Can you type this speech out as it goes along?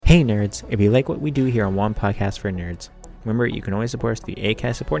Hey nerds, if you like what we do here on One Podcast for Nerds, remember you can always support us through the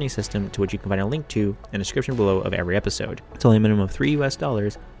Acast supporting system, to which you can find a link to in the description below of every episode. It's only a minimum of $3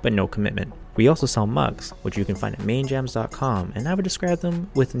 US, but no commitment. We also sell mugs, which you can find at mainjams.com, and I would describe them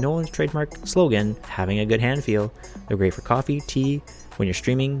with Nolan's trademark slogan, having a good hand feel. They're great for coffee, tea, when you're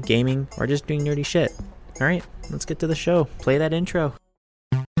streaming, gaming, or just doing nerdy shit. Alright, let's get to the show. Play that intro.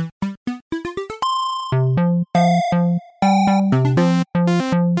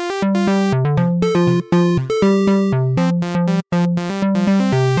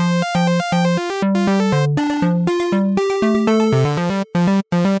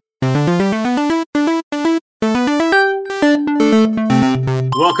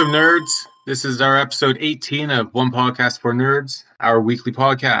 Welcome, nerds. This is our episode 18 of One Podcast for Nerds, our weekly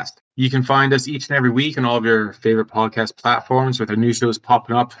podcast. You can find us each and every week on all of your favorite podcast platforms with our new shows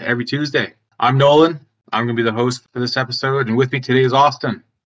popping up every Tuesday. I'm Nolan. I'm going to be the host for this episode, and with me today is Austin.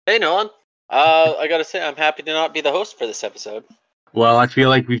 Hey, Nolan. I got to say, I'm happy to not be the host for this episode. Well, I feel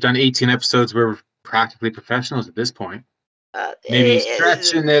like we've done 18 episodes where we're practically professionals at this point. Maybe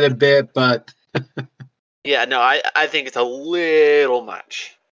stretching it a bit, but... Yeah, no, I think it's a little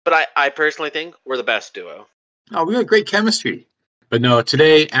much. But I personally think we're the best duo. Oh, we got great chemistry. But no,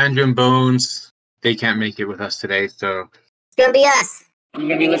 today, Andrew and Bones, they can't make it with us today, so... It's gonna be us. You're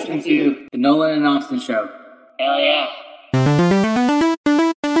gonna be listening to the Nolan and Austin Show. Hell yeah.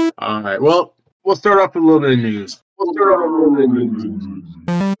 Alright, well, we'll start off with a little bit of news.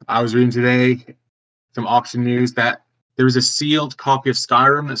 I was reading today some auction news that there was a sealed copy of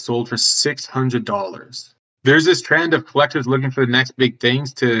Skyrim that sold for $600. There's this trend of collectors looking for the next big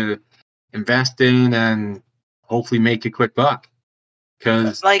things to invest in and hopefully make a quick buck.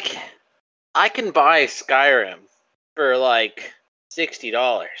 Because, like, I can buy Skyrim for like $60.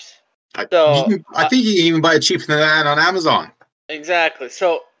 I think you can even buy it cheaper than that on Amazon. Exactly.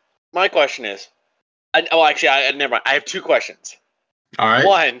 So my question is, never mind. I have two questions. All right.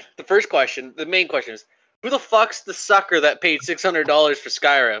 One, the main question is, who the fuck's the sucker that paid $600 for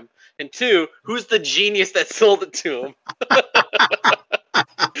Skyrim? And two, who's the genius that sold it to him?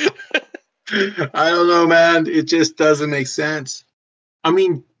 I don't know, man. It just doesn't make sense. I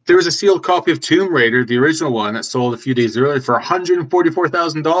mean, there was a sealed copy of Tomb Raider, the original one, that sold a few days earlier for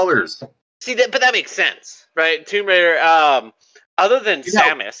 $144,000. See, but that makes sense, right? Tomb Raider, other than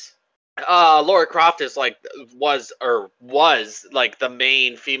Samus, Lara Croft was like the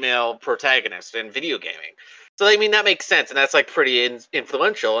main female protagonist in video gaming. So, I mean, that makes sense, and that's, like, pretty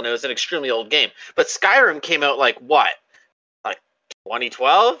influential, and it was an extremely old game. But Skyrim came out, like, what? Like,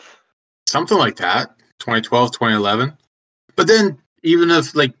 2012? Something like that. 2012, 2011. But then, even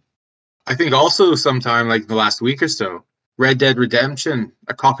if, like, I think also sometime, like, the last week or so, Red Dead Redemption,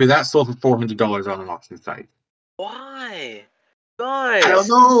 a copy of that sold for $400 on an auction site. Why? Guys. I don't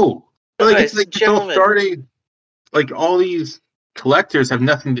know. But, like, Guys, it's all starting, like, all these collectors have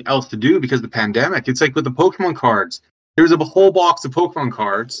nothing else to do because of the pandemic. It's like with the Pokemon cards. There was a whole box of Pokemon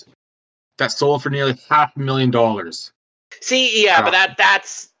cards that sold for nearly $500,000. See, yeah, but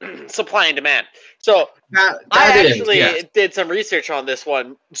that's supply and demand. So that I actually did some research on this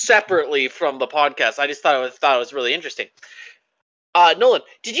one separately from the podcast. I just thought it was really interesting. Nolan,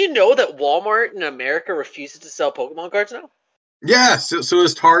 did you know that Walmart in America refuses to sell Pokemon cards now? Yeah, so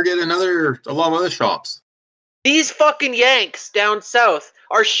is Target and a lot of other shops. These fucking Yanks down south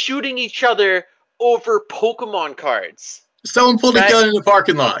are shooting each other over Pokemon cards. Someone pulled a gun in the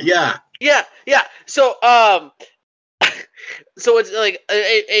parking lot. Yeah. Yeah. So, so it's like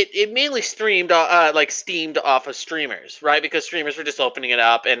it mainly steamed off of streamers, right? Because streamers were just opening it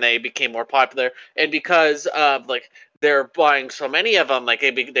up and they became more popular, and because they're buying so many of them, like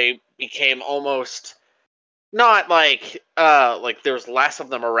they became almost not like there was less of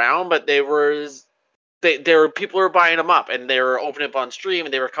them around, but there were people who were buying them up, and they were opening up on stream,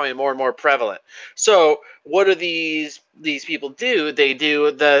 and they were becoming more and more prevalent. So what do these people do? They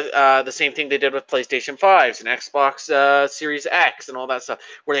do the same thing they did with PlayStation 5s and Xbox Series X and all that stuff,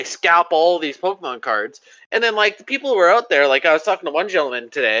 where they scalp all these Pokemon cards. And then, like, the people who were out there, like, I was talking to one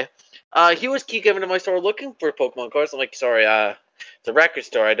gentleman today, he was coming to my store looking for Pokemon cards. I'm like, sorry, it's a record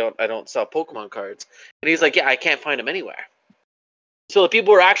store. I don't sell Pokemon cards. And he's like, yeah, I can't find them anywhere. So the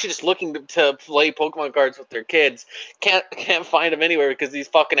people who are actually just looking to play Pokemon cards with their kids can't find them anywhere because these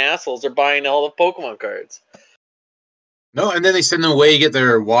fucking assholes are buying all the Pokemon cards. No, and then they send them away, get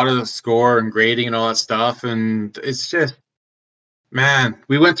their water score and grading and all that stuff, and it's just, man,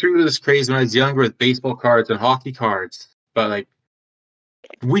 we went through this craze when I was younger with baseball cards and hockey cards, but like,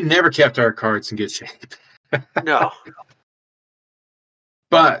 we never kept our cards in good shape. No.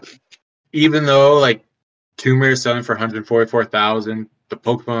 But even though like Tomb Raider selling for $144,000, the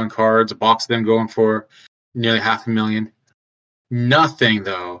Pokemon cards, a box of them going for nearly $500,000. Nothing,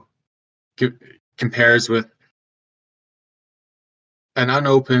 though, compares with an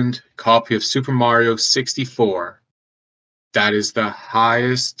unopened copy of Super Mario 64. That is the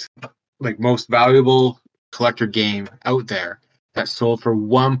highest, most valuable collector game out there that sold for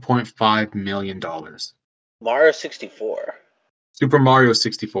 $1.5 million. Mario 64. Super Mario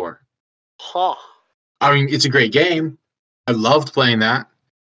 64. Huh. I mean, it's a great game. I loved playing that.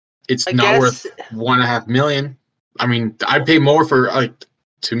 It's not worth $1.5 million. I mean, I'd pay more for,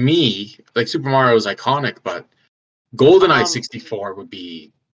 to me, Super Mario is iconic, but GoldenEye 64 would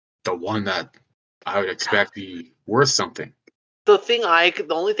be the one that I would expect to be worth something. The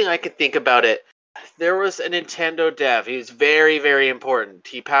only thing I could think about it, there was a Nintendo dev. He was very, very important.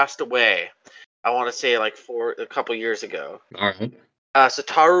 He passed away. I want to say a couple years ago. All right.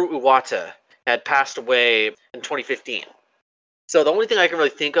 Satoru Iwata had passed away in 2015. So the only thing I can really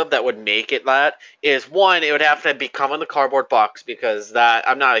think of that would make it that is, one, it would have to become in the cardboard box, because that,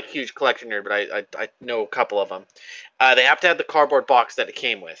 I'm not a huge collector nerd, but I know a couple of them. They have to have the cardboard box that it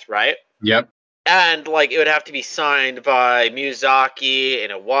came with, right? Yep. And it would have to be signed by Miyazaki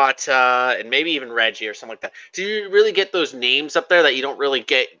and Iwata and maybe even Reggie or something like that. So you really get those names up there that you don't really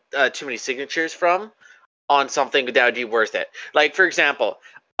get too many signatures from on something that would be worth it. For example,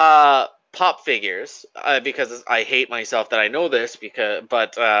 Pop figures, because I hate myself that I know this,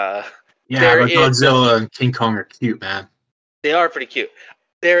 but Godzilla and King Kong are cute, man. They are pretty cute.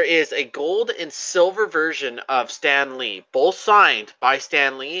 There is a gold and silver version of Stan Lee, both signed by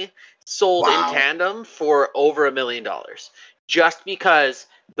Stan Lee, sold in tandem for over $1 million. Just because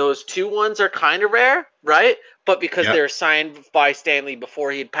those two ones are kind of rare, right? But because they're signed by Stan Lee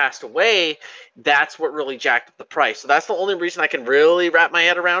before he had passed away, that's what really jacked up the price. So that's the only reason I can really wrap my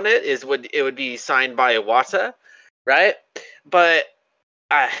head around it, is it would be signed by Iwata, right? But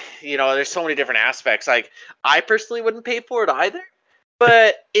there's so many different aspects. I personally wouldn't pay for it either,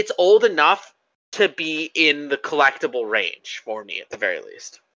 but it's old enough to be in the collectible range for me, at the very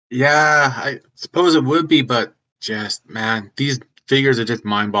least. Yeah, I suppose it would be, but just, man, these figures are just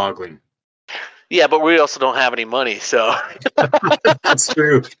mind-boggling. Yeah, but we also don't have any money, so... That's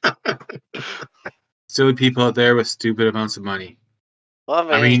true. Silly people out there with stupid amounts of money.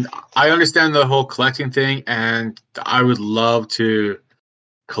 Well, I mean, I understand the whole collecting thing, and I would love to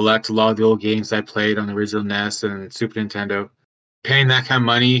collect a lot of the old games I played on the original NES and Super Nintendo. Paying that kind of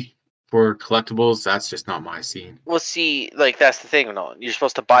money for collectibles, that's just not my scene. Well, see, that's the thing, Nolan. You're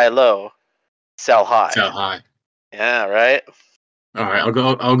supposed to buy low, sell high. Sell high. Yeah, right? All right, I'll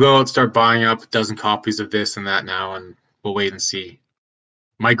go out and start buying up a dozen copies of this and that now, and we'll wait and see.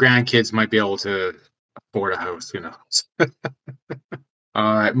 My grandkids might be able to afford a house, who knows?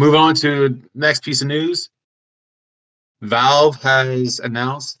 All right, move on to the next piece of news. Valve has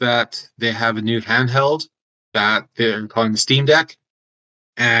announced that they have a new handheld that they're calling the Steam Deck.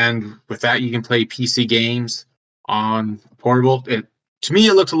 And with that, you can play PC games on portable. To me,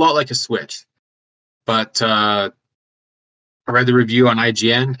 it looks a lot like a Switch. But I read the review on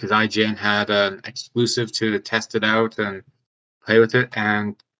IGN, because IGN had an exclusive to test it out and play with it.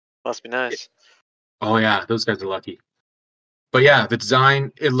 And must be nice. Oh yeah, those guys are lucky. But yeah, the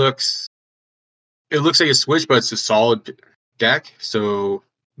design, it looks like a Switch, but it's a solid deck, so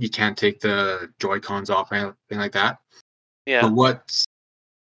you can't take the Joy-Cons off or anything like that. Yeah. But what's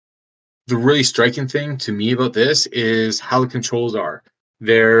the really striking thing to me about this is how the controls are.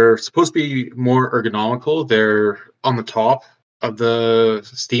 They're supposed to be more ergonomical. They're on the top of the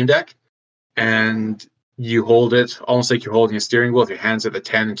Steam Deck, and you hold it almost like you're holding a steering wheel with your hands at the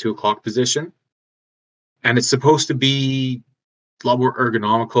 10 and 2 o'clock position. And it's supposed to be a lot more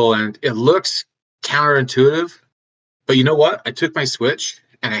ergonomical, and it looks counterintuitive. But you know what? I took my Switch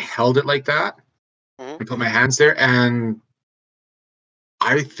and I held it like that and put my hands there, and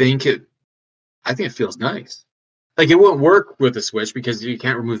I think it feels nice. It won't work with the Switch because you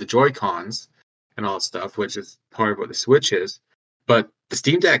can't remove the Joy-Cons and all that stuff, which is part of what the Switch is. But the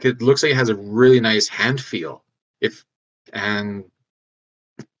Steam Deck, it looks like it has a really nice hand feel. It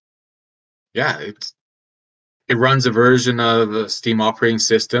runs a version of the Steam operating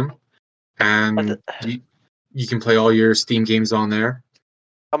system, and you can play all your Steam games on there.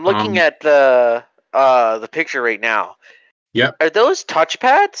 I'm looking at the picture right now. Yep. Are those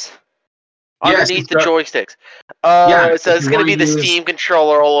touchpads? Underneath the joysticks. So it's going to be the Steam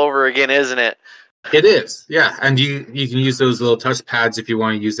controller all over again, isn't it? It is, yeah. And you can use those little touchpads if you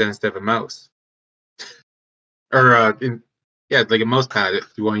want to use that instead of a mouse. Or, like a mouse pad if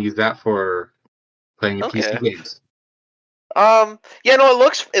you want to use that for playing your PC games.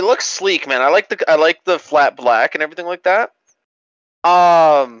 It looks sleek, man. I like the flat black and everything like that.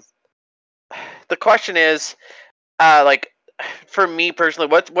 The question is, like, for me personally,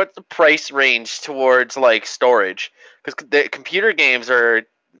 what's the price range towards like storage? Because the computer games are,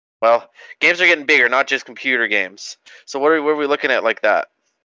 well, games are getting bigger, not just computer games. So what are we looking at like that?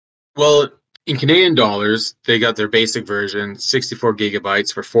 Well, in Canadian dollars, they got their basic version, 64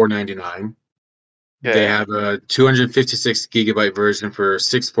 gigabytes for $4.99. Okay. They have a 256 gigabyte version for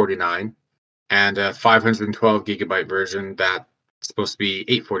 $6.49, and a 512 gigabyte version that's supposed to be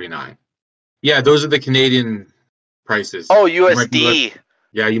 $8.49. Yeah, those are the Canadian prices. Oh, You might be USD.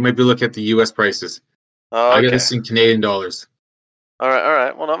 Yeah, you might be looking at the US prices. Oh, I got okay. this in Canadian dollars. All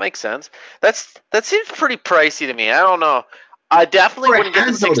right. Well, that makes sense. That seems pretty pricey to me. I don't know. I definitely For a wouldn't get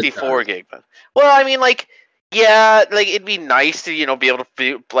the handheld, it 64 does. gig. But, well, I mean, like, yeah, like it'd be nice to be able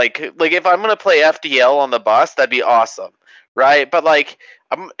to like if I'm gonna play FDL on the bus, that'd be awesome, right? But like,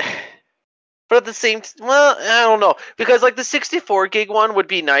 but at the same, well, I don't know, because like the 64 gig one would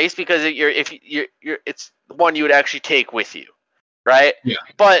be nice because it's one you would actually take with you, right? Yeah.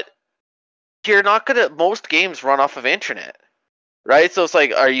 But you're not gonna. Most games run off of internet. Right, so it's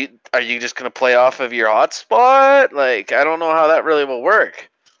like, are you just gonna play off of your hotspot? Like, I don't know how that really will work.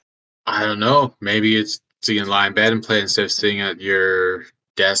 I don't know. Maybe it's so you can lie in bed and play instead of sitting at your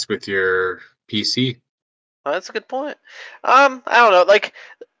desk with your PC. Oh, that's a good point. I don't know. Like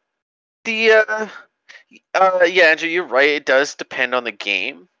the yeah, Andrew, you're right. It does depend on the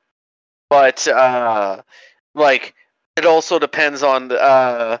game, but like it also depends on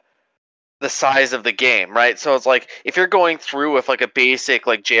the size of the game, right? So it's like if you're going through with like a basic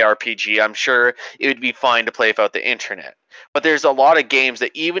like JRPG, I'm sure it would be fine to play without the internet. But there's a lot of games that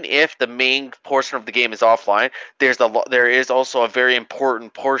even if the main portion of the game is offline, there is also a very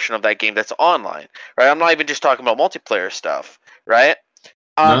important portion of that game that's online, right? I'm not even just talking about multiplayer stuff, right?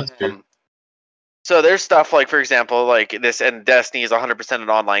 No, that's true. So there's stuff like, for example, like this, and Destiny is 100% an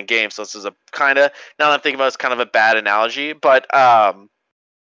online game. So this is a kind of, now that I'm thinking about it, it's kind of a bad analogy, but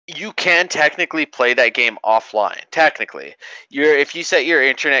you can technically play that game offline. Technically, if you set your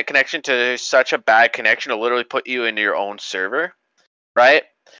internet connection to such a bad connection, it'll literally put you into your own server, right?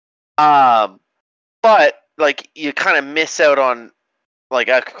 But like you kind of miss out on like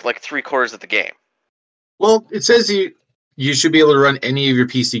 3/4 of the game. Well, it says you should be able to run any of your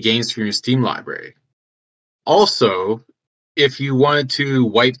PC games from your Steam library. Also, if you wanted to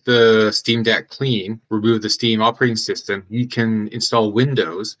wipe the Steam Deck clean, remove the Steam operating system, you can install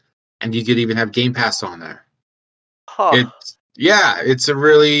Windows, and you could even have Game Pass on there. Huh. It's a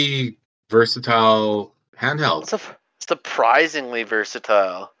really versatile handheld. It's surprisingly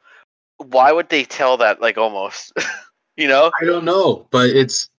versatile. Why would they tell that? Like almost, you know? I don't know, but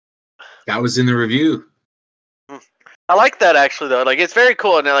that was in the review. I like that actually though. Like it's very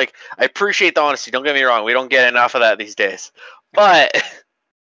cool, and like I appreciate the honesty. Don't get me wrong, we don't get enough of that these days. But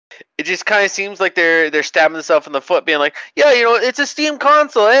it just kind of seems like they're stabbing themselves in the foot, being like, yeah, it's a Steam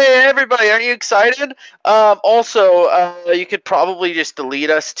console. Hey, everybody, aren't you excited? Also, you could probably just delete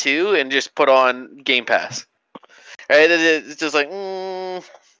us too and just put on Game Pass. Right? It's just like,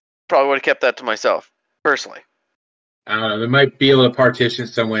 probably would have kept that to myself personally. I don't know. They might be able to partition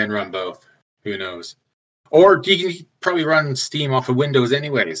some way and run both. Who knows? Or you can probably run Steam off of Windows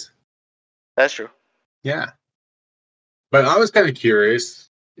anyways. That's true. Yeah. But I was kind of curious,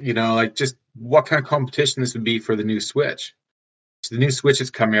 like just what kind of competition this would be for the new Switch. So the new Switch is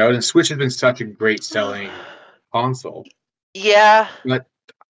coming out, and Switch has been such a great selling console. Yeah. But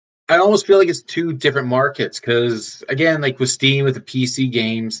I almost feel like it's two different markets because, again, like with Steam, with the PC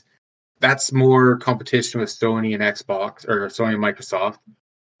games, that's more competition with Sony and Xbox, or Sony and Microsoft,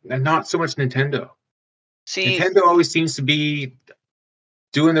 and not so much Nintendo. See, Nintendo always seems to be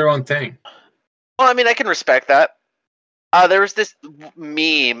doing their own thing. well, I mean, I can respect that. There was this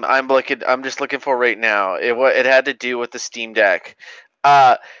meme I'm just looking for right now. It had to do with the Steam Deck.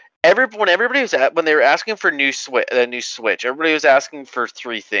 When they were asking for the new Switch, everybody was asking for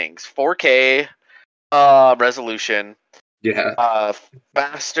three things: 4K resolution,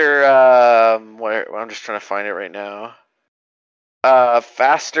 faster. I'm just trying to find it right now.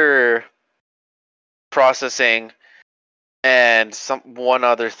 Faster processing, and one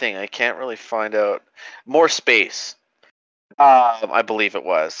other thing I can't really find out. More space. I believe it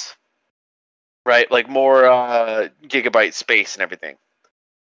was. Right, like more gigabyte space and everything.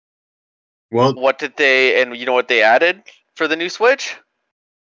 Well, what did they? And you know what they added for the new Switch?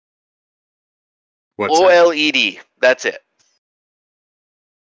 What's OLED. That's it.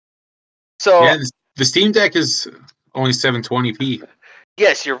 So yeah, the Steam Deck is only 720p.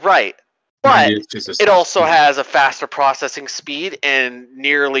 Yes, you're right. But it also has a faster processing speed and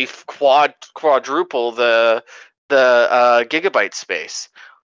nearly quadruple the gigabyte space.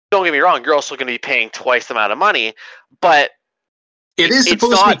 Don't get me wrong, you're also going to be paying twice the amount of money, but it is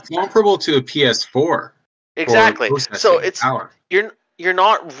supposed to be comparable to a PS4. Exactly. So it's power. You're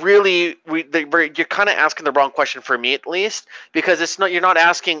not really you're kind of asking the wrong question for me, at least, because you're not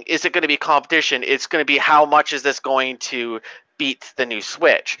asking is it going to be competition, it's going to be how much is this going to beat the new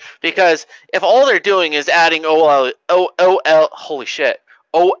Switch. Because if all they're doing is adding OLED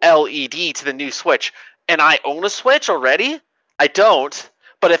to the new Switch, and I own a Switch already, I don't,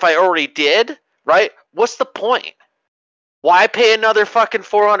 but if I already did, right, what's the point? Why pay another fucking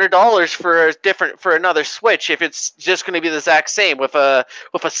 $400 for another Switch if it's just going to be the exact same with a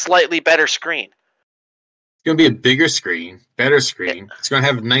slightly better screen? It's going to be a bigger screen, better screen. It's going to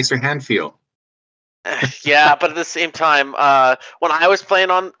have a nicer hand feel. Yeah, but at the same time, when I was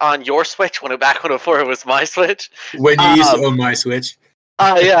playing on your Switch, before it was my Switch. When you used to own my Switch.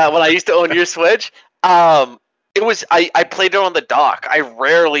 Yeah, when I used to own your Switch, it was I played it on the dock. I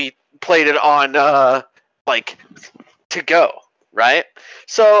rarely played it on to go, right?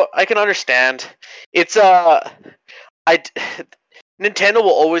 So I can understand. It's Nintendo will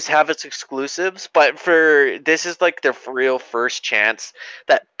always have its exclusives, but this is like their real first chance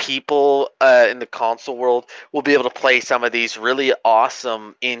that people in the console world will be able to play some of these really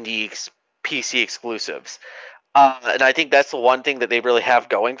awesome indie PC exclusives. And I think that's the one thing that they really have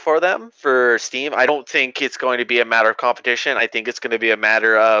going for them for Steam. I don't think it's going to be a matter of competition. I think it's going to be a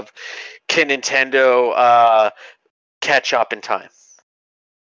matter of can Nintendo catch up in time.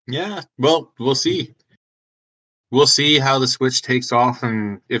 Yeah, well, we'll see. We'll see how the Switch takes off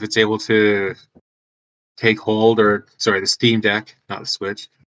and if it's able to take hold, the Steam Deck, not the Switch.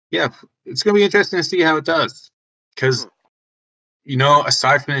 Yeah, it's going to be interesting to see how it does. Because,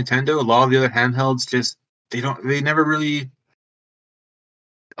 aside from Nintendo, a lot of the other handhelds a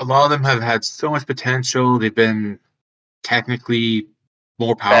lot of them have had so much potential. They've been technically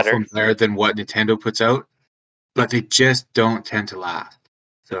more powerful and better than what Nintendo puts out, but they just don't tend to last.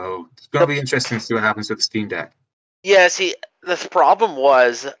 So it's going to be interesting to see what happens with the Steam Deck. Yeah, see, the problem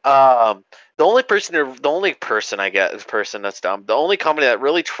was the only company that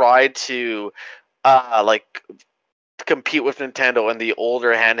really tried to compete with Nintendo in the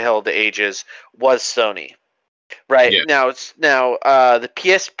older handheld ages was Sony. Right. Yeah. Now the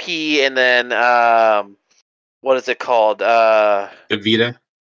PSP and then what is it called? The Vita.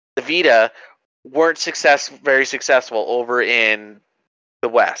 The Vita weren't very successful over in the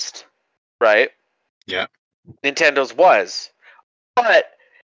West, right? Yeah. Nintendo's was. But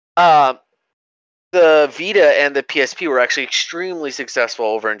the Vita and the PSP were actually extremely successful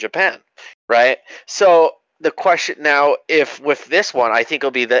over in Japan, right? So the question now, if with this one, I think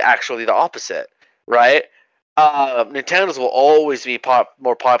it'll be actually the opposite, right? Nintendo's will always be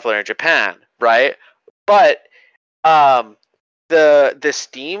more popular in Japan, right? But the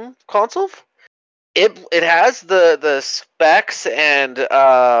Steam console, it has the specs and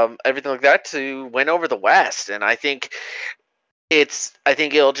everything like that to win over the West, and I think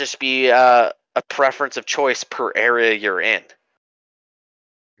it'll just be a preference of choice per area you're in.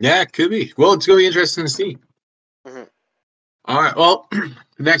 Yeah, it could be. Well, it's going to be interesting to see. Mm-hmm. All right. Well,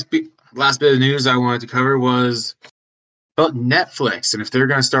 the last bit of news I wanted to cover was about Netflix and if they're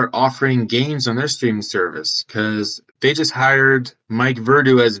going to start offering games on their streaming service, because they just hired Mike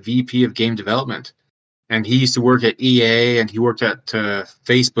Verdu as VP of Game Development. And he used to work at EA, and he worked at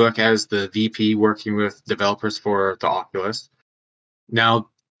Facebook as the VP working with developers for the Oculus. Now,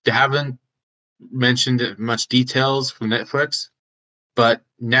 they haven't mentioned much details from Netflix, but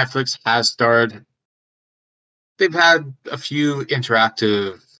Netflix has started. They've had a few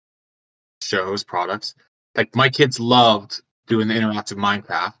interactive shows, products. Like my kids loved doing the interactive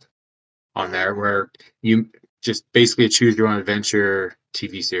Minecraft on there, where you just basically choose your own adventure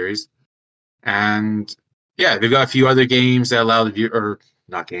TV series. And yeah, they've got a few other games that allow the viewer,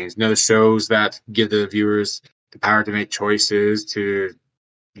 shows that give the viewers the power to make choices to,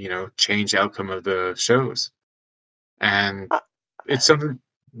 change the outcome of the shows. And it's something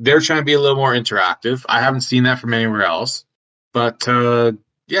they're trying to be a little more interactive. I haven't seen that from anywhere else, but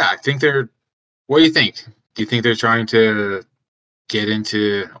yeah, I think what do you think? Do you think they're trying to get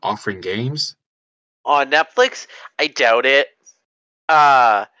into offering games on Netflix? I doubt it.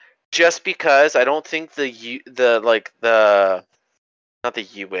 Just because I don't think not the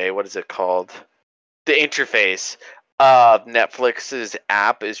UA, what is it called? The interface of Netflix's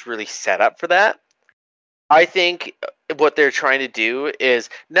app is really set up for that. I think what they're trying to do is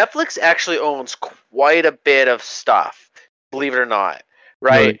Netflix actually owns quite a bit of stuff, believe it or not,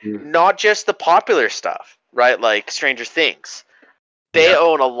 right? Not just the popular stuff, right? Like Stranger Things. They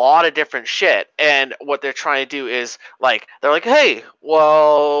own a lot of different shit, and what they're trying to do is like they're like, hey,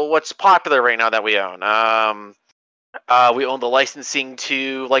 well, what's popular right now that we own? We own the licensing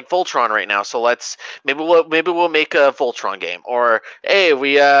to like Voltron right now, so maybe we'll make a Voltron game. Or hey,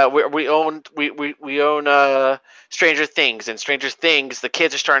 we own Stranger Things, and Stranger Things, the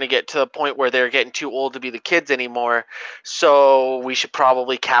kids are starting to get to the point where they're getting too old to be the kids anymore. So we should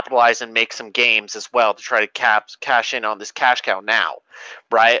probably capitalize and make some games as well to try to cash in on this cash cow now,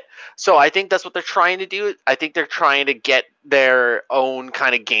 right? So I think that's what they're trying to do. I think they're trying to get their own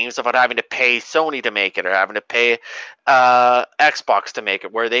kind of games without having to pay Sony to make it or having to pay Xbox to make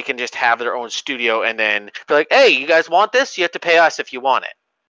it, where they can just have their own studio and then be like, hey, you guys want this? You have to pay us if you want it,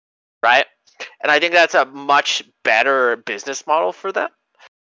 right? And I think that's a much better business model for them.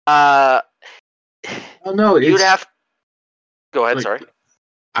 I don't know. You'd have. Go ahead. Like, sorry.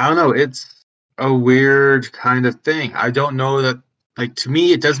 I don't know. It's a weird kind of thing. I don't know that. Like, to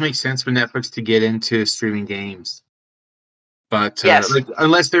me, it does make sense for Netflix to get into streaming games, but Yes. like,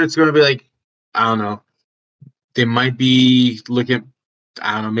 unless there's going to be like, I don't know, they might be looking at,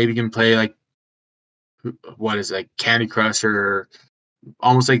 I don't know, maybe you can play like, what is it, like Candy Crush or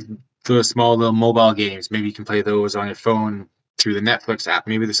almost like the small little mobile games. Maybe you can play those on your phone through the Netflix app.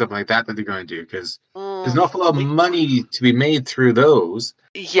 Maybe there's something like that they're going to do, because there's an awful lot of money to be made through those.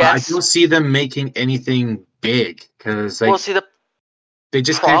 Yes. I don't see them making anything big, because like, Well, see, they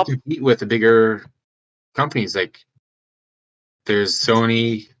just can't compete with the bigger companies. Like, there's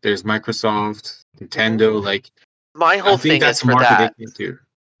Sony, there's Microsoft, Nintendo. Like, my whole thing is for that.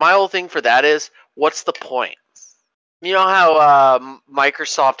 My whole thing for that is, what's the point? You know how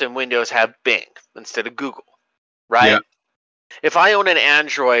Microsoft and Windows have Bing instead of Google, right? Yeah. If I own an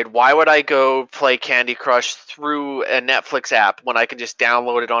Android, why would I go play Candy Crush through a Netflix app when I can just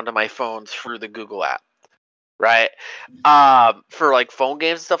download it onto my phone through the Google app, right? For like phone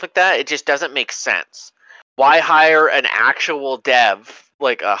games and stuff like that, it just doesn't make sense. Why hire an actual dev,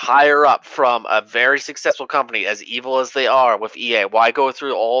 like a higher up from a very successful company, as evil as they are with EA? Why go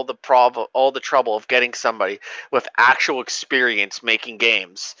through all the trouble of getting somebody with actual experience making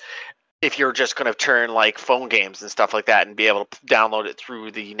games if you're just going to turn like phone games and stuff like that and be able to download it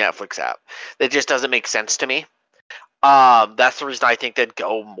through the Netflix app? That just doesn't make sense to me. That's the reason I think they'd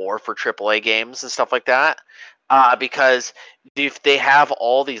go more for AAA games and stuff like that. Because if they have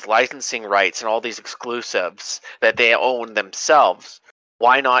all these licensing rights and all these exclusives that they own themselves,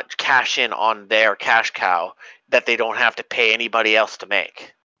 why not cash in on their cash cow that they don't have to pay anybody else to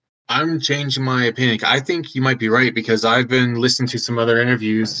make? I'm changing my opinion. I think you might be right, because I've been listening to some other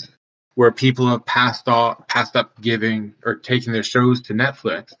interviews where people have passed up giving or taking their shows to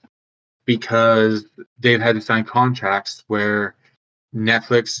Netflix because they've had to sign contracts where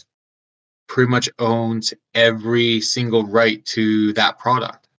Netflix pretty much owns every single right to that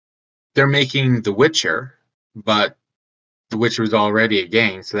product. They're making The Witcher, but The Witcher was already a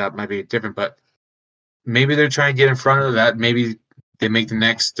game, so that might be different. But maybe they're trying to get in front of that. Maybe they make the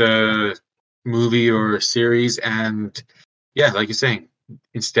next movie or series, and yeah, like you're saying,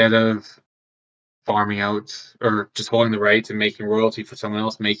 instead of farming out or just holding the rights and making royalty for someone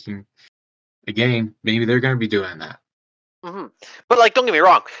else making a game, maybe they're going to be doing that. Mm-hmm. But like, don't get me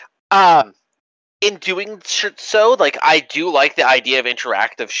wrong. In doing so, like, I do like the idea of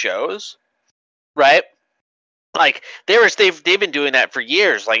interactive shows, right? Like, they've been doing that for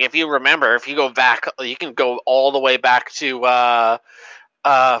years. Like, if you remember, if you go back, you can go all the way back to what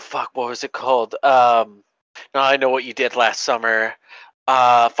was it called? Now I know what you did last summer.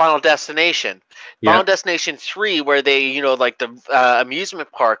 Final Destination. Yeah. Final Destination 3, where they, like the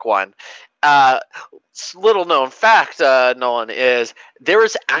amusement park one. Little known fact, Nolan, is there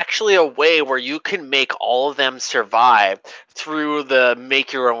is actually a way where you can make all of them survive through the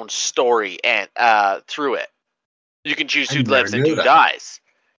make your own story, and through it. You can choose who lives and who dies.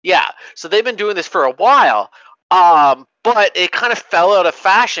 Yeah, so they've been doing this for a while, but it kind of fell out of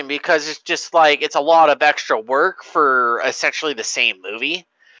fashion because it's just like it's a lot of extra work for essentially the same movie,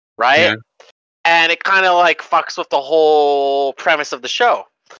 right? Yeah. And it kind of like fucks with the whole premise of the show.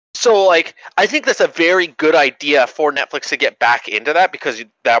 So, like, I think that's a very good idea for Netflix to get back into that, because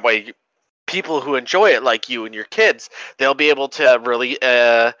that way people who enjoy it, like you and your kids, they'll be able to really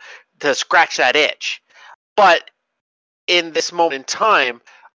to scratch that itch. But in this moment in time,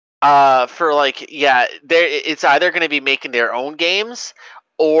 it's either going to be making their own games,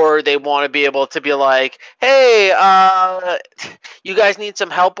 or they want to be able to be like, hey, you guys need some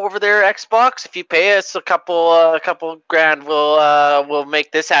help over there, Xbox? If you pay us a couple grand, we'll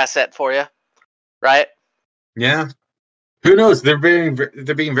make this asset for you, right? Yeah. Who knows? They're being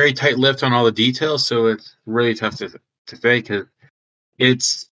very tight-lipped on all the details, so it's really tough to say, because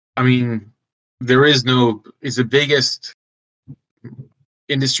I mean, it's the biggest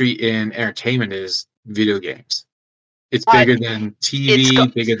industry in entertainment is video games. It's bigger than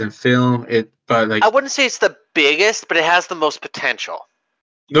TV, bigger than film. I wouldn't say it's the biggest, but it has the most potential.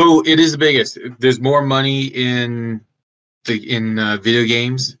 No, it is the biggest. There's more money in video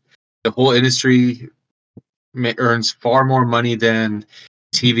games. The whole industry earns far more money than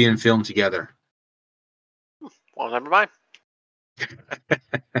TV and film together. Well, never mind.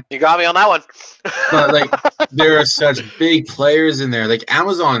 You got me on that one. But like, there are such big players in there. Like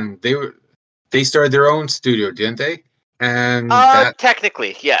Amazon, they started their own studio, didn't they? And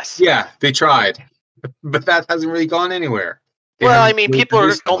technically, yes. Yeah, they tried, but that hasn't really gone anywhere. Well, I mean,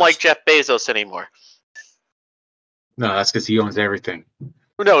 people don't like Jeff Bezos anymore. No, that's because he owns everything.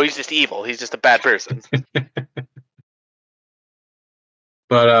 No, he's just evil. He's just a bad person.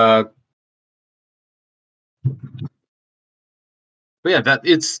 But yeah,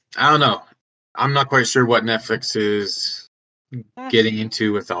 I don't know. I'm not quite sure what Netflix is getting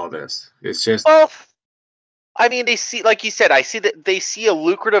into with all this. It's just. Well, I mean, they see, like you said, I see that they see a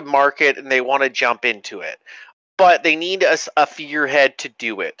lucrative market and they want to jump into it, but they need a figurehead to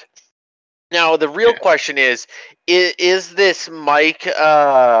do it. Now, the real question is this Mike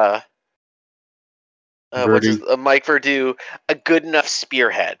Mike Verdu a good enough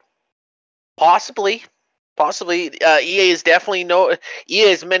spearhead? Possibly. EA is definitely EA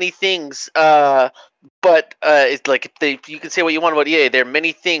is many things, but it's like you can say what you want about EA. They're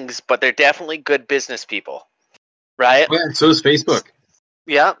many things, but they're definitely good business people, right? Yeah, so is Facebook.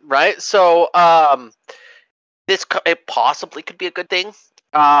 Yeah, right. So it possibly could be a good thing.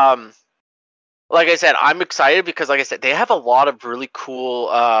 Like I said, I'm excited because, like I said, they have a lot of really cool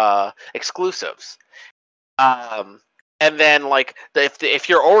exclusives. And then, like, if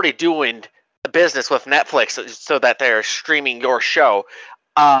you're already doing a business with Netflix so that they're streaming your show,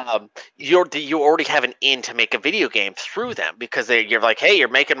 you already have an in to make a video game through them because you're like, hey, you're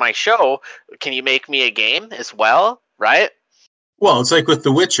making my show. Can you make me a game as well? Right? Well, it's like with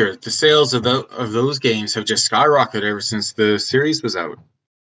The Witcher. The sales of those games have just skyrocketed ever since the series was out.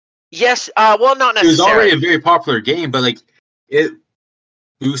 Yes, well, not necessarily. It was already a very popular game, but like it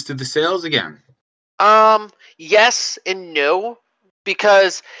boosted the sales again. Yes and no,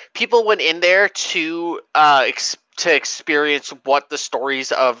 because people went in there to experience what the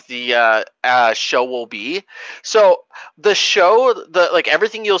stories of the show will be. So the show,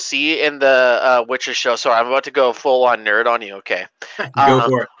 everything you'll see in the Witcher show. Sorry, I'm about to go full on nerd on you. Okay, go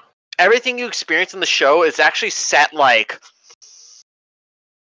for it. Everything you experience in the show is actually set like.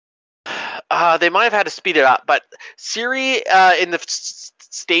 They might have had to speed it up, but Ciri in the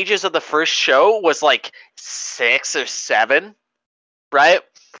stages of the first show was like 6 or 7, right?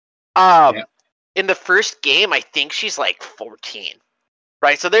 In the first game, I think she's like 14,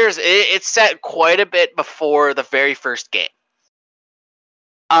 right? So it's set quite a bit before the very first game.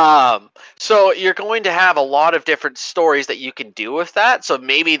 So you're going to have a lot of different stories that you can do with that. So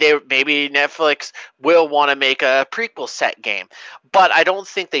maybe Netflix will want to make a prequel set game, but I don't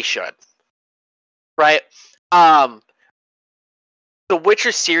think they should. Right? The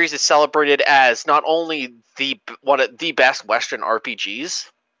Witcher series is celebrated as not only one of the best Western RPGs,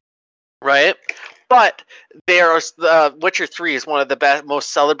 right? But Witcher 3 is one of the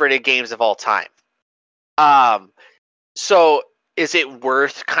most celebrated games of all time. So is it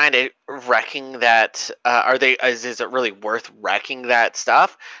worth kind of wrecking that? Is it really worth wrecking that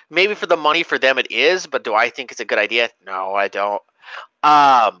stuff? Maybe for the money for them it is, but do I think it's a good idea? No, I don't.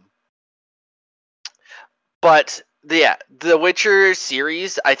 But yeah, the Witcher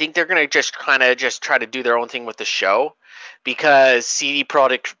series, I think they're gonna just try to do their own thing with the show, because CD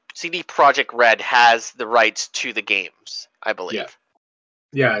Projekt Red has the rights to the games, I believe.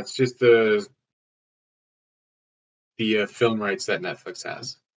 Yeah, it's just the film rights that Netflix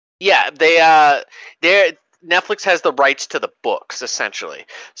has. Yeah, Netflix has the rights to the books, essentially.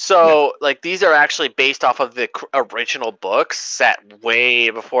 So, these are actually based off of the original books set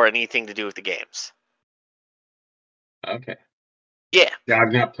way before anything to do with the games. Okay. Yeah.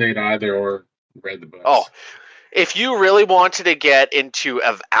 I've not played either or read the books. Oh, if you really wanted to get into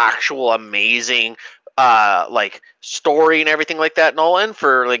actual amazing story and everything like that, Nolan,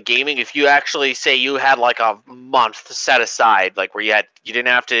 for gaming, if you actually say you had a month set aside, where you didn't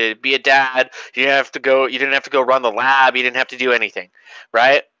have to be a dad, you didn't have to go run the lab, you didn't have to do anything,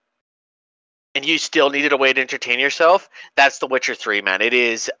 right? And you still needed a way to entertain yourself, that's The Witcher 3, man. It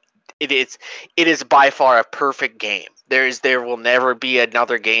is by far a perfect game. There will never be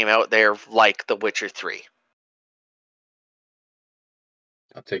another game out there like The Witcher 3.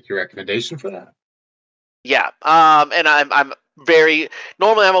 I'll take your recommendation for that. Yeah. And I'm very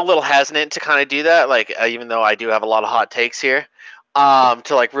normally I'm a little hesitant to kind of do that. Like even though I do have a lot of hot takes here, to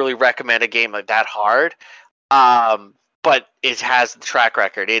like really recommend a game like that hard. But it has the track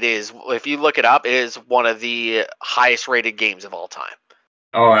record. It is, if you look it up, it is one of the highest rated games of all time.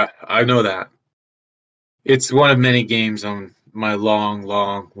 Oh, I know that. It's one of many games on my long,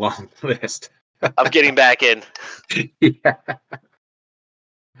 long, long list. I'm getting back in. Yeah.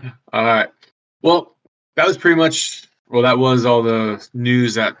 All right. Well, that was pretty much. Well, that was all the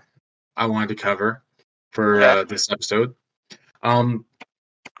news that I wanted to cover for Okay. this episode.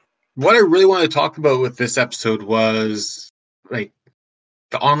 What I really wanted to talk about with this episode was like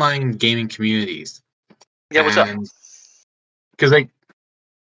the online gaming communities. Yeah, what's up? Because like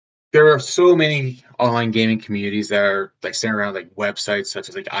there are so many online gaming communities that are like centered around like websites such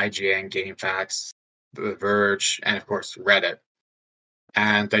as like IGN, GameFAQs, The Verge, and of course Reddit.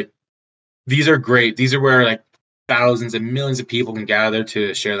 And like these are great. These are where like thousands and millions of people can gather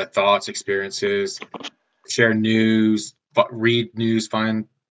to share their thoughts, experiences, share news, read news, find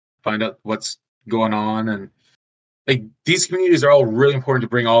out what's going on, and like these communities are all really important to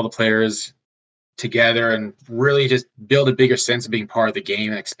bring all the players together and really just build a bigger sense of being part of the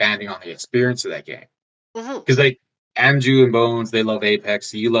game and expanding on the experience of that game. Because like Andrew and Bones, they love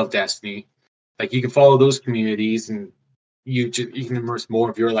Apex, you love Destiny. Like you can follow those communities and you can immerse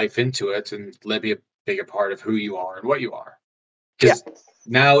more of your life into it and let it be a bigger part of who you are and what you are. Because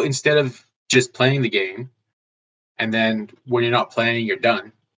now instead of just playing the game and then when you're not playing, you're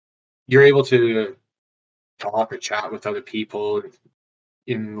done, you're able to talk or chat with other people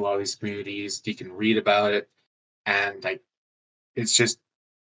in a lot of these communities. You can read about it, and like it's just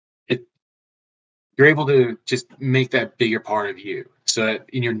you're able to just make that bigger part of you. So that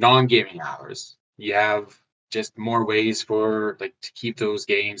in your non-gaming hours, you have just more ways for like to keep those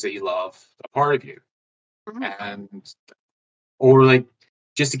games that you love a part of you, and or like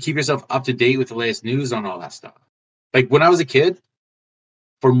just to keep yourself up to date with the latest news on all that stuff. Like when I was a kid,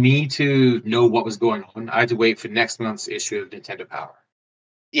 for me to know what was going on, I had to wait for next month's issue of Nintendo Power.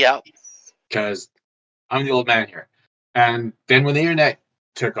 Yeah. Because I'm the old man here. And then when the internet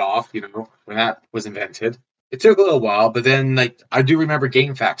took off, you know, when that was invented, it took a little while, but then like I do remember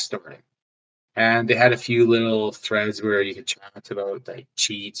GameFAQs starting. And they had a few little threads where you could chat about like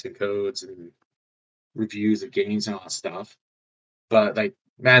cheats and codes and reviews of games and all that stuff. But like,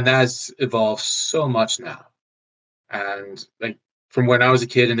 man, that's evolved so much now. And like from when I was a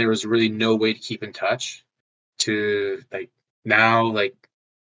kid and there was really no way to keep in touch to like now, like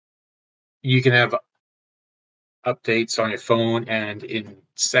you can have updates on your phone and in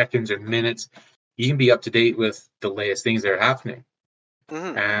seconds or minutes you can be up to date with the latest things that are happening.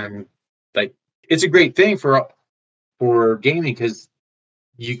 And like it's a great thing for gaming because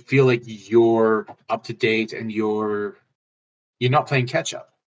you feel like you're up to date and you're not playing catch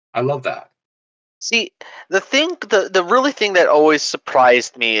up. I love that. See, the really thing that always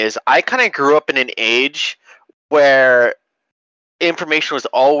surprised me is I kind of grew up in an age where information was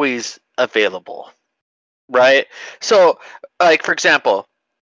always available, right? So, like for example,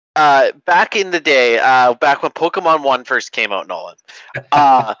 back in the day, back when Pokemon 1 first came out, Nolan,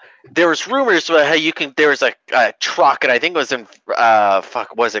 there was rumors about how there was a truck, and I think it was in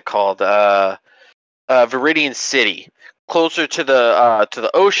what was it called? Viridian City, closer to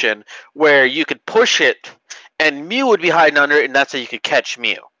the ocean, where you could push it and Mew would be hiding under it, and that's how you could catch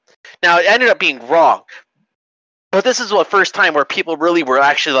Mew. Now it ended up being wrong, but this is the first time where people really were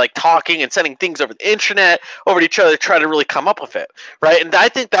actually like talking and sending things over the internet over to each other to try to really come up with it, right? And I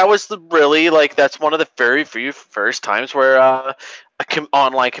think that was that's one of the very few first times where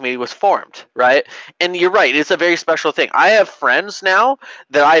online community was formed, right? And you're right, it's a very special thing. I have friends now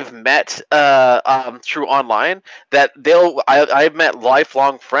that I've met through online that I've met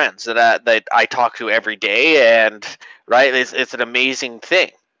lifelong friends that I talk to every day, and right, it's an amazing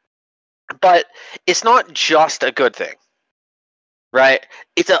thing. But it's not just a good thing, right?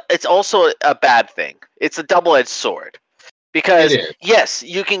 It's also a bad thing. It's a double-edged sword. Because yes,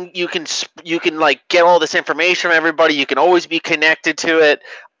 you can like get all this information from everybody. You can always be connected to it.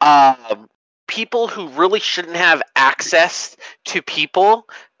 People who really shouldn't have access to people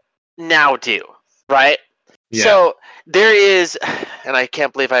now do, right? Yeah. So there is, and I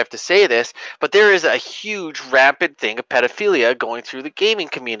can't believe I have to say this, but there is a huge rampant thing of pedophilia going through the gaming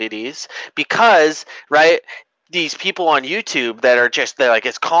communities because, right? These people on YouTube that are they're like,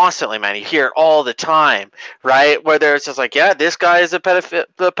 it's constantly, man, you hear it all the time, right? Whether it's just like, yeah, this guy is a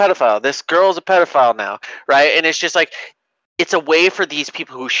pedophile, this girl's a pedophile now, right? And it's just like, it's a way for these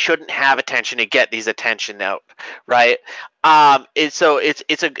people who shouldn't have attention to get these attention out, right? It's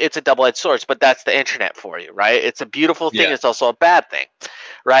a double-edged sword, but that's the internet for you, right? It's a beautiful thing. Yeah. It's also a bad thing,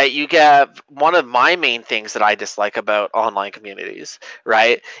 right? You get one of my main things that I dislike about online communities,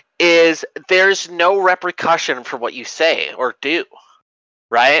 right, is there's no repercussion for what you say or do,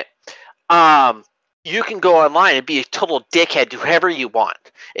 right? You can go online and be a total dickhead to whoever you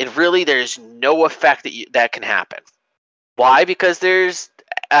want, and really, there's no effect that can happen. Why? Because there's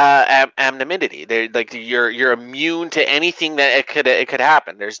anonymity. Like you're immune to anything that it could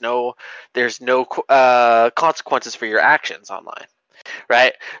happen. There's no consequences for your actions online,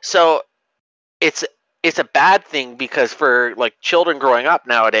 right? So it's a bad thing because for like children growing up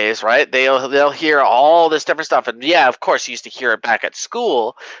nowadays, right? They'll hear all this different stuff, and yeah, of course, you used to hear it back at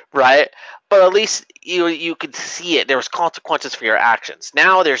school, right? But at least you could see it. There was consequences for your actions.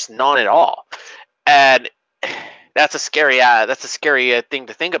 Now there's none at all, and that's a scary thing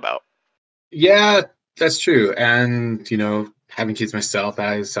to think about. Yeah, that's true. And, having kids myself,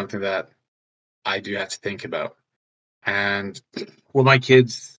 that is something that I do have to think about. And well, my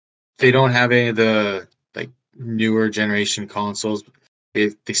kids, they don't have any of the like newer generation consoles.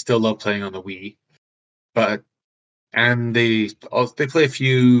 They still love playing on the Wii, and they play a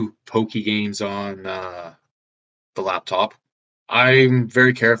few pokey games on the laptop. I'm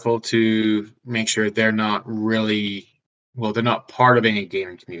very careful to make sure they're not part of any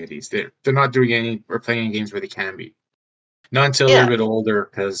gaming communities. They're not doing any or playing any games where they can be. Not until they're a bit older,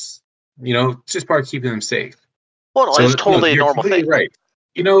 because it's just part of keeping them safe. Well, no, it's totally a normal thing, right?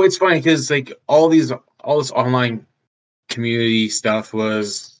 It's funny because like all this online community stuff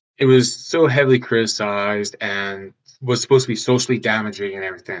was so heavily criticized and was supposed to be socially damaging and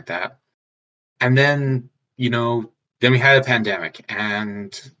everything like that. And then then we had a pandemic,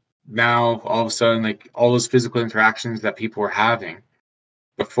 and now all of a sudden, like all those physical interactions that people were having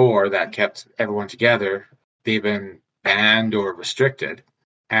before that kept everyone together, they've been banned or restricted.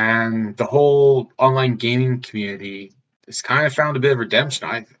 And the whole online gaming community has kind of found a bit of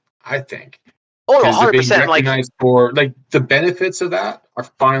redemption, I think. Oh, no, 100%. Being recognized for like the benefits of that are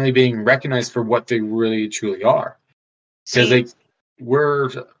finally being recognized for what they really truly are. Because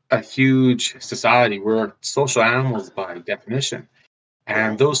we're a huge society. We're social animals by definition.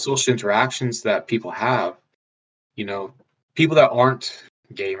 And those social interactions that people have, people that aren't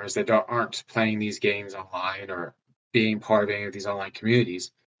gamers, that aren't playing these games online or being part of any of these online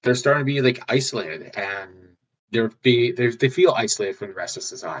communities, they're starting to be like isolated, and they feel isolated from the rest of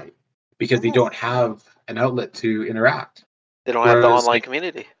society because they don't have an outlet to interact. They don't have the online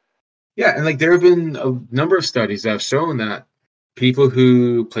community. Yeah, and like there have been a number of studies that have shown that people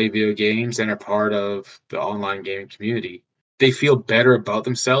who play video games and are part of the online gaming community, they feel better about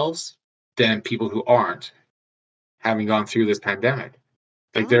themselves than people who aren't, having gone through this pandemic.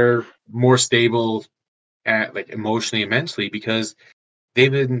 Like they're more stable like emotionally and mentally because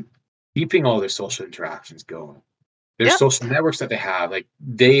they've been keeping all their social interactions going. Their social networks that they have, like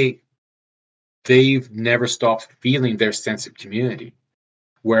they've never stopped feeling their sense of community.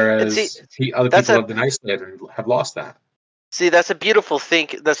 Whereas other people have been isolated and have lost that. See, that's a beautiful thing.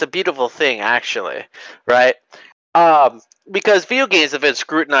 That's a beautiful thing, actually, right? Because video games have been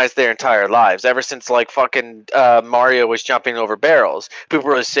scrutinized their entire lives ever since like fucking Mario was jumping over barrels. People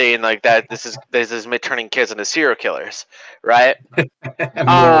were saying like that this is turning kids into serial killers, right?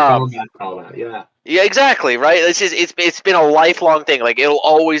 Yeah, exactly, right? It's been a lifelong thing. Like it'll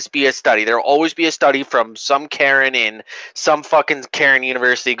always be a study. There'll always be a study from some Karen in some fucking Karen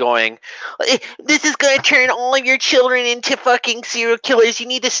university going, this is gonna turn all of your children into fucking serial killers. You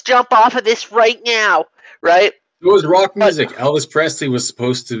need to jump off of this right now, right? It was rock music. Elvis Presley was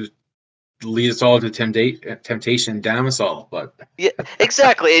supposed to lead us all to temptation, damn us all. But yeah,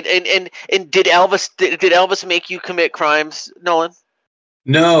 exactly. And did Elvis make you commit crimes, Nolan?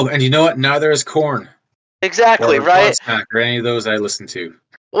 No, and you know what? Neither is Korn. Exactly, or right? Or any of those I listen to.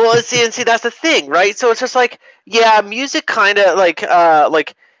 Well, see, that's the thing, right? So it's just like, yeah, music kind of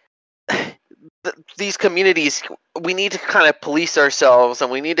like these communities. We need to kind of police ourselves,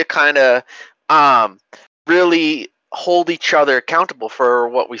 and we need to kind of really hold each other accountable for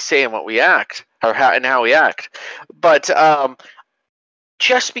what we say and what we act, or how we act. But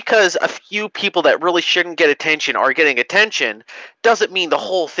just because a few people that really shouldn't get attention are getting attention doesn't mean the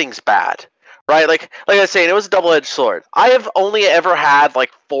whole thing's bad, right? Like I was saying, it was a double-edged sword. I have only ever had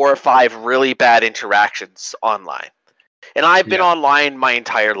like 4 or 5 really bad interactions online, and I've been online my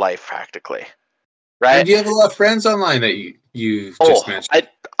entire life practically. Right? And you have a lot of friends online that you just mentioned.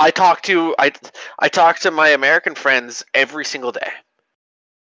 I talk to my American friends every single day.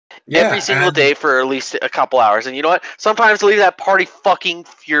 every single day for at least a couple hours. And you know what? Sometimes I leave that party fucking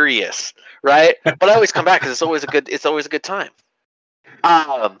furious, right? But I always come back because it's always a good time.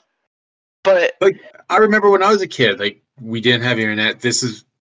 But like I remember when I was a kid, like we didn't have internet. This is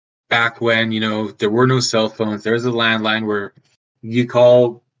back when, there were no cell phones. There was a landline where you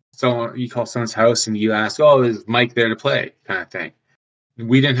call someone's house and you ask, "Oh, is Mike there to play?" kind of thing.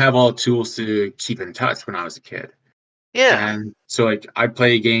 We didn't have all the tools to keep in touch when I was a kid. yeah, And so like I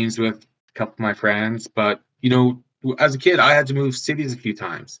play games with a couple of my friends, but as a kid I had to move cities a few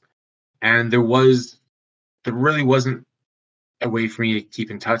times. And there really wasn't a way for me to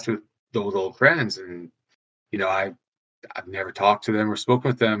keep in touch with those old friends. And I've never talked to them or spoken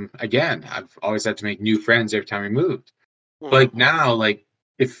with them again. I've always had to make new friends every time we moved. But like now, like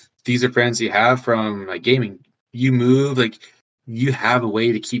if these are friends you have from like gaming, you move, like you have a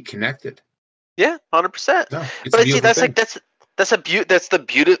way to keep connected. yeah, 100%. No, But see, that's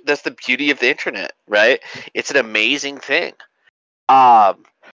the beauty of the internet, right? It's an amazing thing.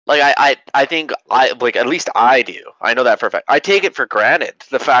 Like I think at least I do. I know that for a fact. I take it for granted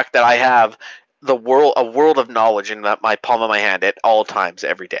the fact that I have a world of knowledge in my palm of my hand at all times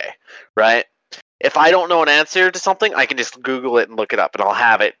every day, right? If I don't know an answer to something, I can just Google it and look it up, and I'll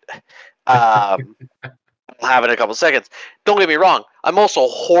have it. I'll have it in a couple seconds. Don't get me wrong. I'm also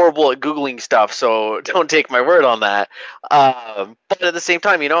horrible at Googling stuff, so don't take my word on that. But at the same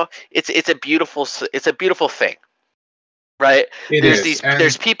time, it's a beautiful thing, right?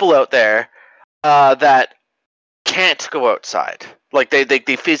 There's people out there that can't go outside. Like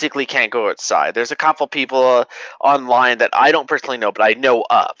they physically can't go outside. There's a couple people online that I don't personally know, but I know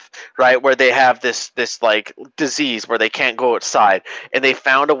of, right, where they have this like disease where they can't go outside, and they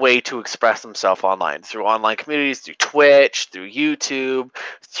found a way to express themselves online through online communities, through Twitch, through YouTube,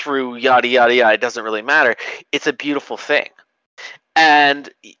 through yada yada yada. It doesn't really matter. It's a beautiful thing, and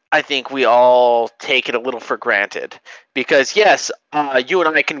I think we all take it a little for granted because yes, you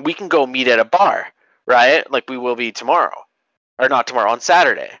and I can go meet at a bar, right? Like we will be tomorrow. Or not tomorrow, on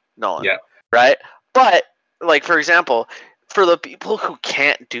Saturday, Nolan. Yeah. Right? But, like, for example, for the people who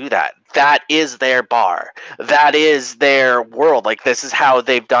can't do that, that is their bar. That is their world. Like, this is how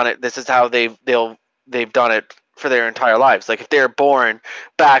they've done it. This is how they've done it for their entire lives. Like, if they're born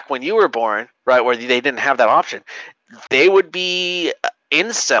back when you were born, right, where they didn't have that option, they would be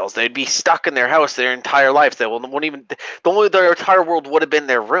incels. They'd be stuck in their house their entire life. Their entire world would have been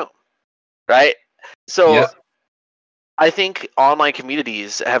their room, right? So... Yeah. I think online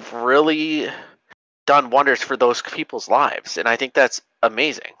communities have really done wonders for those people's lives, and I think that's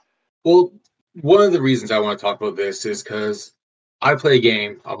amazing. Well, one of the reasons I want to talk about this is because I play a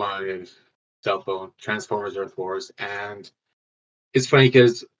game on my cell phone, Transformers Earth Wars, and it's funny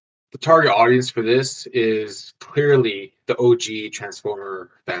because the target audience for this is clearly the OG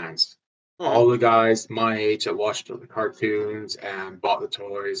Transformer fans. All the guys my age that watched the cartoons and bought the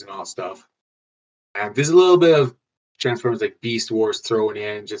toys and all that stuff. And there's a little bit of Transformers like Beast Wars thrown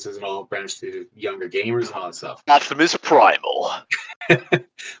in just as an olive branch to younger gamers and all that stuff. Optimus Primal. But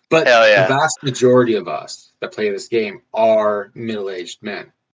the vast majority of us that play this game are middle-aged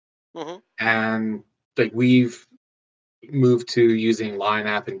men. Mm-hmm. And like we've moved to using Line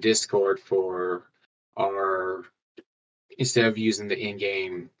App and Discord for our instead of using the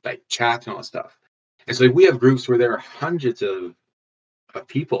in-game like chat and all that stuff. And so like, we have groups where there are hundreds of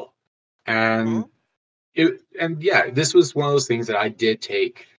people. And this was one of those things that I did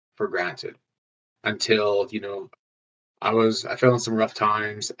take for granted until, I fell in some rough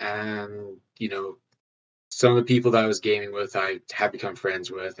times and, some of the people that I was gaming with, I had become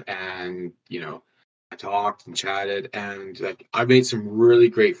friends with and, I talked and chatted and like I made some really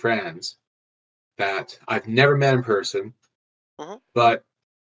great friends that I've never met in person. Mm-hmm. But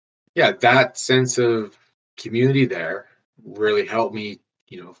yeah, that sense of community there really helped me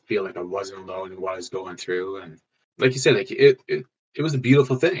feel like I wasn't alone in what I was going through, and like you said, like it was a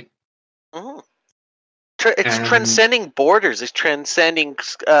beautiful thing. Mm-hmm. It's transcending borders. It's transcending.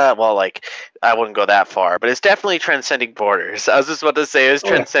 I wouldn't go that far, but it's definitely transcending borders. I was just about to say it's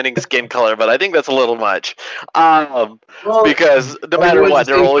transcending skin color, but I think that's a little much. Because no matter what,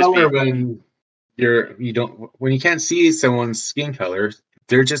 there'll always be when you can't see someone's skin color,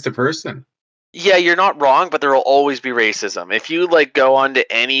 they're just a person. Yeah, you're not wrong, but there will always be racism. If you go onto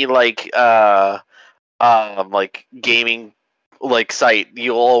any gaming site,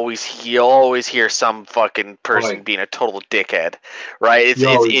 you'll always hear some fucking person being a total dickhead, right?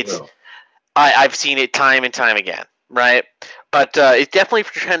 I've seen it time and time again, right? But it definitely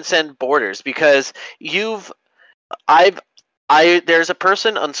transcends borders because I've there's a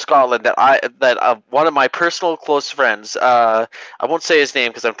person in Scotland that one of my personal close friends. I won't say his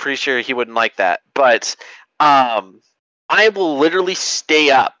name because I'm pretty sure he wouldn't like that. But I will literally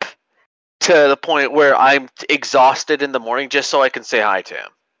stay up to the point where I'm exhausted in the morning just so I can say hi to him.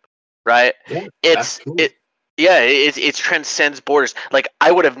 Right? Yeah, It's cool. it transcends borders. Like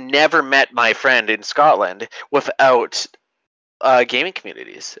I would have never met my friend in Scotland without gaming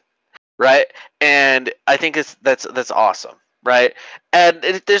communities, right? And I think that's awesome, right? And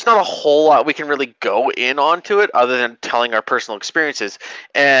there's not a whole lot we can really go in onto it other than telling our personal experiences.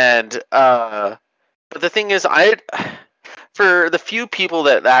 And but the thing is, for the few people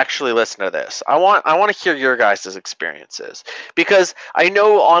that actually listen to this, I want to hear your guys' experiences, because I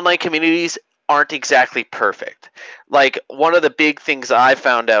know online communities aren't exactly perfect. Like one of the big things I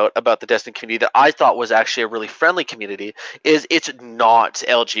found out about the Destiny community that I thought was actually a really friendly community is it's not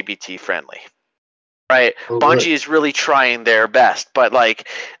LGBT friendly. Right? Oh, Bungie really? is really trying their best, but like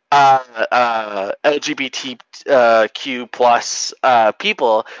LGBTQ plus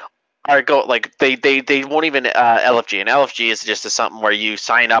people are they won't even LFG, and LFG is just something where you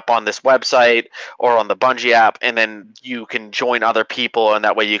sign up on this website or on the Bungie app, and then you can join other people, and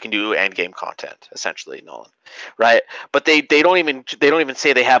that way you can do end game content, essentially, Nolan. Right? But they don't even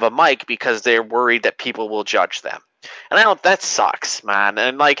say they have a mic because they're worried that people will judge them, and that sucks, man,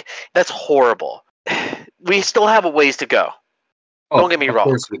 and like that's horrible. We still have a ways to go. Don't get me wrong.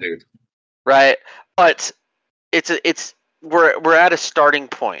 Of course we do. Right? But we're at a starting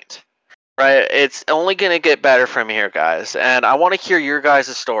point. Right? It's only gonna get better from here, guys. And I want to hear your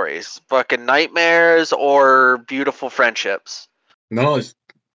guys' stories. Fucking nightmares or beautiful friendships. No,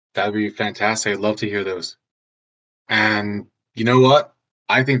 that'd be fantastic. I'd love to hear those. And you know what?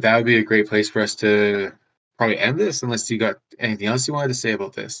 I think that would be a great place for us to probably end this, unless you got anything else you wanted to say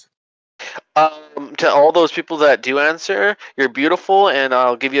about this. To all those people that do answer, you're beautiful, and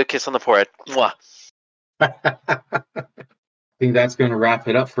I'll give you a kiss on the forehead. Mwah. I think that's going to wrap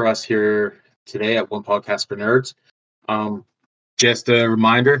it up for us here today at One Podcast for Nerds. Just a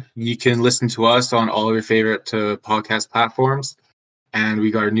reminder, you can listen to us on all of your favorite podcast platforms, and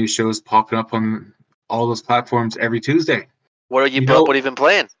we got our new shows popping up on all those platforms every Tuesday. What have you been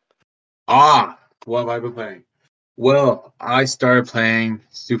playing? What have I been playing? Well, I started playing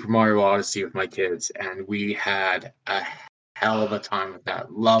Super Mario Odyssey with my kids, and we had a hell of a time with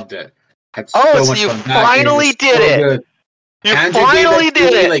that. Loved it. Had so much you fun. finally did it! Good. You Andrew finally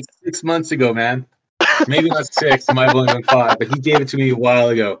did it! Like 6 months ago, man. Maybe not 6. It might have only been 5, but he gave it to me a while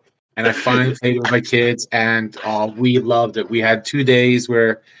ago, and I finally played it with my kids, and we loved it. We had 2 days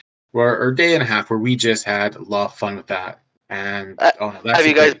or a day and a half where we just had a lot of fun with that. And have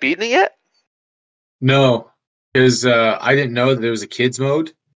you guys beaten it yet? No. Because I didn't know that there was a kids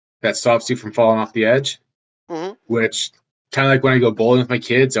mode that stops you from falling off the edge, which kind of like when I go bowling with my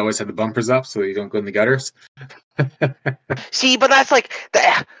kids, I always have the bumpers up so you don't go in the gutters. See, but that's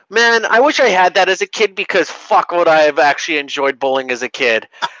man, I wish I had that as a kid, because fuck would I have actually enjoyed bowling as a kid.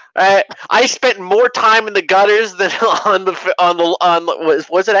 I spent more time in the gutters than on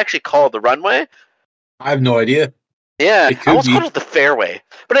what's it actually called, the runway? I have no idea. Yeah, I almost called it the fairway.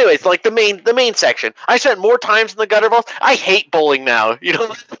 But anyways, like the main section. I spent more times in the gutter balls. I hate bowling now. You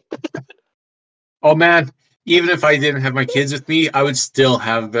know. Oh man, even if I didn't have my kids with me, I would still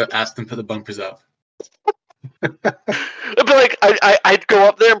have ask them to put the bumpers up. But like, I'd go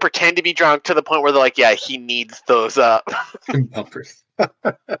up there and pretend to be drunk to the point where they're like, "Yeah, he needs those up." Bumpers. But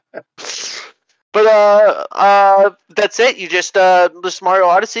that's it. You just Mario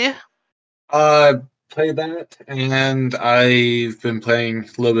Odyssey. Play that, and I've been playing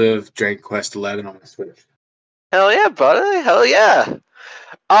a little bit of Dragon Quest XI on my Switch. Hell yeah, buddy! Hell yeah.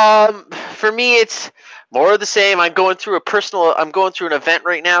 For me, it's more of the same. I'm going through an event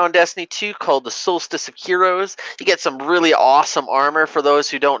right now in Destiny 2 called the Solstice of Heroes. You get some really awesome armor. For those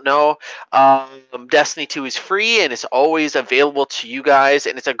who don't know, Destiny 2 is free and it's always available to you guys,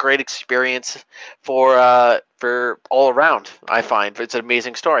 and it's a great experience for all around. I find it's an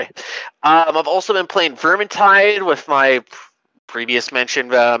amazing story. I've also been playing Vermintide with my previous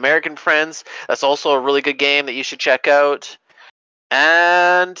mentioned American friends. That's also a really good game that you should check out.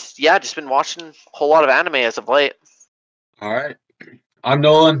 And yeah, just been watching a whole lot of anime as of late. All right. I'm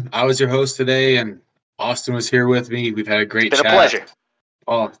Nolan. I was your host today, and Austin was here with me. We've had a great chat. It's been a pleasure.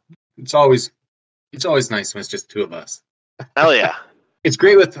 Oh, it's always nice when it's just two of us. Hell yeah. It's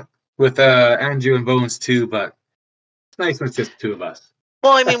great with Andrew and Bones too, but it's nice when it's just two of us.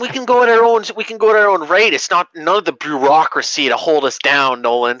 Well, I mean, we can go at our own rate. It's not none of the bureaucracy to hold us down,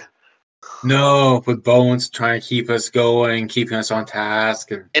 Nolan. No, with Bones trying to keep us going, keeping us on task,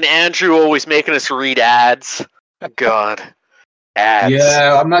 and Andrew always making us read ads. God. Ads.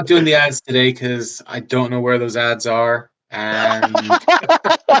 Yeah, I'm not doing the ads today because I don't know where those ads are. And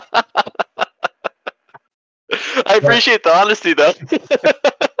I appreciate the honesty, though.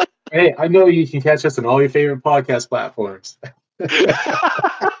 hey, I know you can catch us on all your favorite podcast platforms.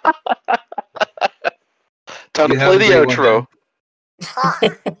 Time You to have play a the great one, outro.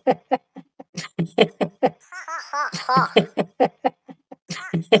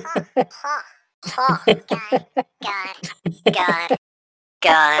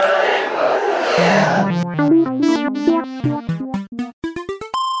 God.